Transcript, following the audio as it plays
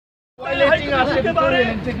violating our territorial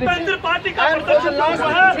integrity, and for the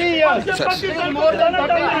last 3 years, still more than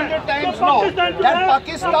 1,300 times now, that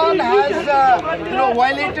Pakistan has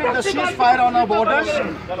violated the ceasefire on our borders.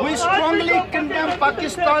 We strongly condemn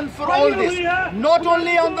Pakistan for all this, not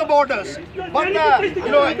only on the borders, but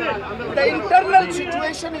the internal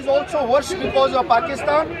situation is also worse because of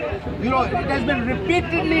Pakistan. It has been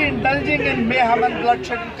repeatedly indulging in mayhem and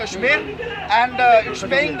bloodshed in Kashmir, and it's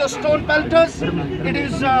paying the stone pelters. It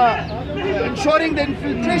is ensuring the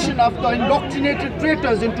infiltration of the indoctrinated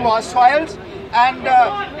traitors into our soils, and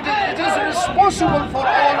it is responsible for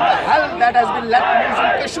all the hell that has been let loose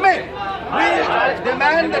in Kashmir. We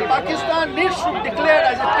demand that Pakistan needs to be declared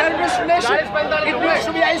as a terrorist nation. It needs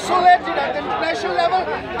to be isolated at the international level,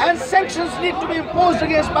 and sanctions need to be imposed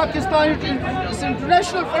against Pakistan. Its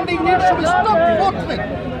international funding needs to be stopped forthwith.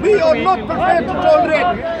 We are not prepared to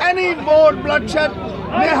tolerate any more bloodshed,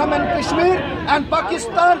 mayhem in Kashmir, and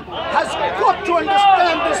Pakistan has got to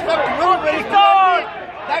understand this fact very, very clearly,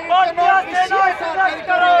 that it cannot vitiate our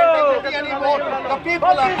territorial integrity anymore. The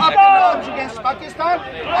people are up in arms against Pakistan,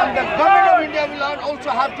 and the government of India will also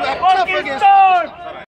have to act tough against Pakistan.